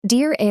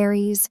Dear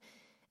Aries,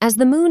 as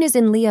the moon is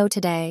in Leo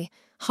today,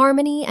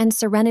 harmony and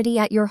serenity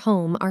at your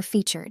home are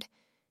featured.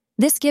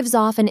 This gives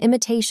off an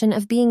imitation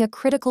of being a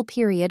critical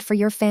period for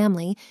your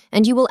family,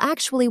 and you will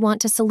actually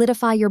want to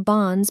solidify your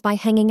bonds by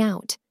hanging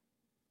out.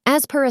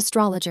 As per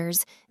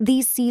astrologers,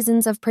 these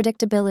seasons of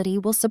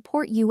predictability will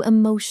support you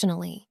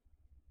emotionally.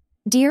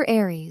 Dear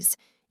Aries,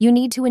 you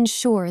need to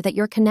ensure that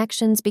your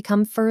connections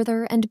become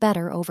further and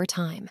better over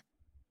time.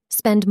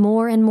 Spend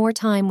more and more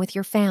time with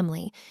your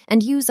family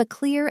and use a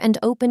clear and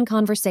open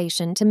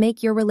conversation to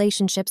make your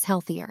relationships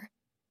healthier.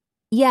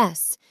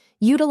 Yes,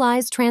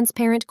 utilize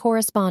transparent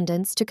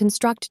correspondence to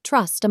construct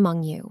trust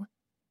among you.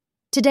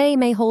 Today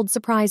may hold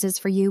surprises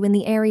for you in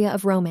the area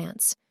of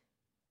romance.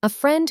 A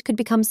friend could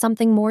become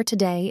something more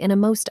today in a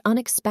most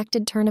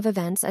unexpected turn of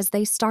events as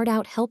they start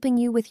out helping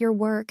you with your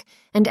work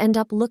and end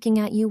up looking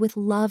at you with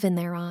love in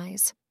their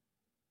eyes.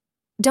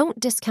 Don't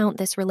discount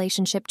this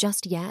relationship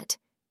just yet.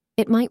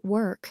 It might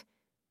work.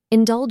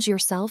 Indulge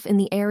yourself in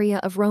the area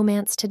of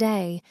romance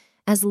today,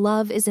 as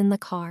love is in the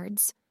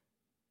cards.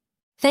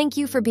 Thank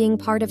you for being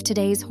part of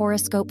today's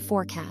horoscope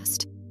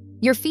forecast.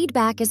 Your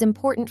feedback is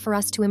important for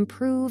us to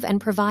improve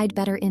and provide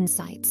better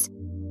insights.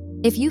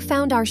 If you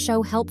found our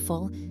show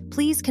helpful,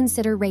 please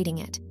consider rating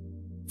it.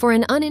 For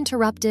an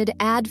uninterrupted,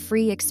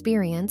 ad-free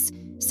experience,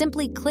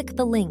 simply click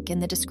the link in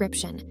the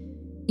description.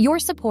 Your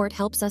support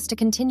helps us to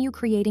continue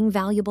creating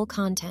valuable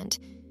content.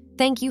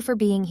 Thank you for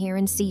being here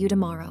and see you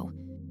tomorrow.